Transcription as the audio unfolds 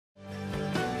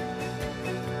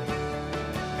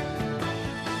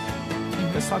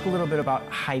let's talk a little bit about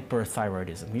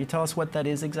hyperthyroidism. Can you tell us what that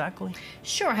is exactly?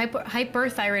 Sure.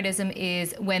 Hyperthyroidism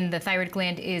is when the thyroid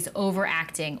gland is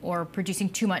overacting or producing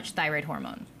too much thyroid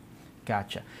hormone.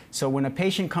 Gotcha. So when a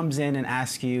patient comes in and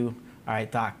asks you, all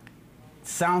right, doc,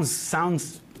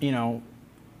 sounds, you know,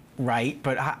 right,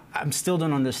 but I still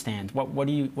don't understand. What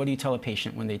do you tell a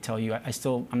patient when they tell you,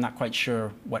 I'm not quite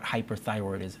sure what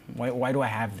hyperthyroidism is? Why do I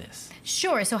have this?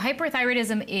 Sure. So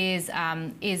hyperthyroidism is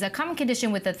a common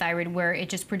condition with the thyroid where it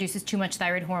just produces too much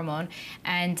thyroid hormone,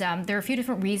 and there are a few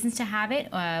different reasons to have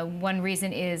it. One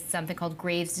reason is something called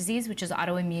Graves' disease, which is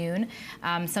autoimmune.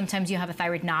 Sometimes you have a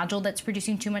thyroid nodule that's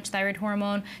producing too much thyroid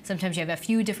hormone. Sometimes you have a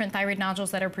few different thyroid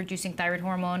nodules that are producing thyroid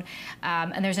hormone.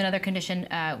 And there's another condition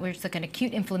where it's like an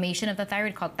acute inflammation of the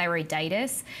thyroid called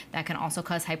thyroiditis that can also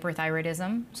cause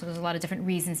hyperthyroidism. So there's a lot of different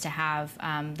reasons to have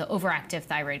the overactive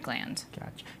thyroid gland.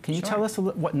 Gotcha. Can you tell us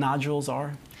what nodules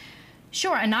are?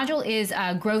 Sure. A nodule is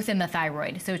growth in the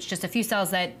thyroid. So it's just a few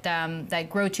cells that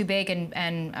grow too big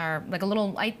and are like a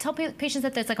little, I tell patients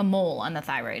that there's like a mole on the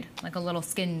thyroid, like a little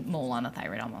skin mole on the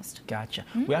thyroid almost. Gotcha.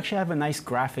 We actually have a nice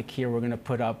graphic here we're going to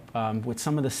put up with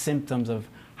some of the symptoms of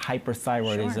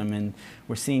hyperthyroidism, and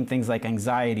we're seeing things like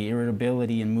anxiety,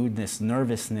 irritability and moodiness,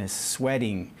 nervousness,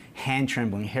 sweating, hand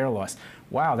trembling, hair loss.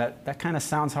 Wow, that kind of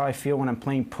sounds how I feel when I'm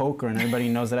playing poker and everybody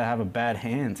knows that I have a bad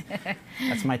hand.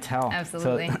 That's my tell.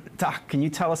 Absolutely. So, Doc, can you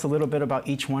tell us a little bit about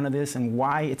each one of this and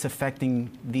why it's affecting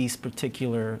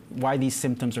why these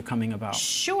symptoms are coming about?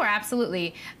 Sure,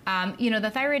 absolutely. You know, the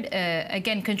thyroid,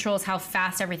 again, controls how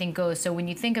fast everything goes. So when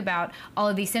you think about all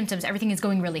of these symptoms, everything is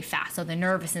going really fast. So the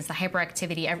nervousness, the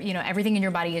hyperactivity, you know, everything in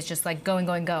your body is just like going,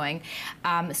 going, going.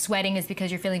 Sweating is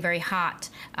because you're feeling very hot.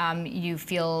 You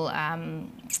feel,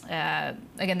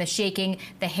 again, the shaking,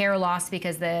 the hair loss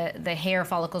because the hair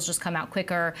follicles just come out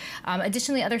quicker.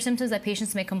 Additionally, other symptoms that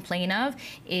patients may complain of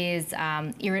is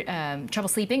trouble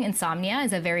sleeping. Insomnia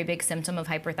is a very big symptom of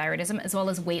hyperthyroidism, as well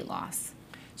as weight loss.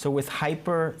 So with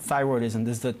hyperthyroidism,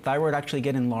 does the thyroid actually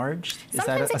get enlarged?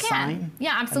 Sometimes is that a sign?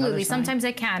 Yeah, absolutely. Sometimes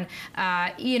it can.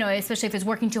 You know, especially if it's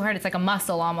working too hard, it's like a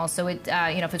muscle almost. So it,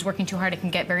 you know, if it's working too hard, it can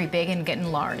get very big and get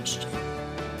enlarged.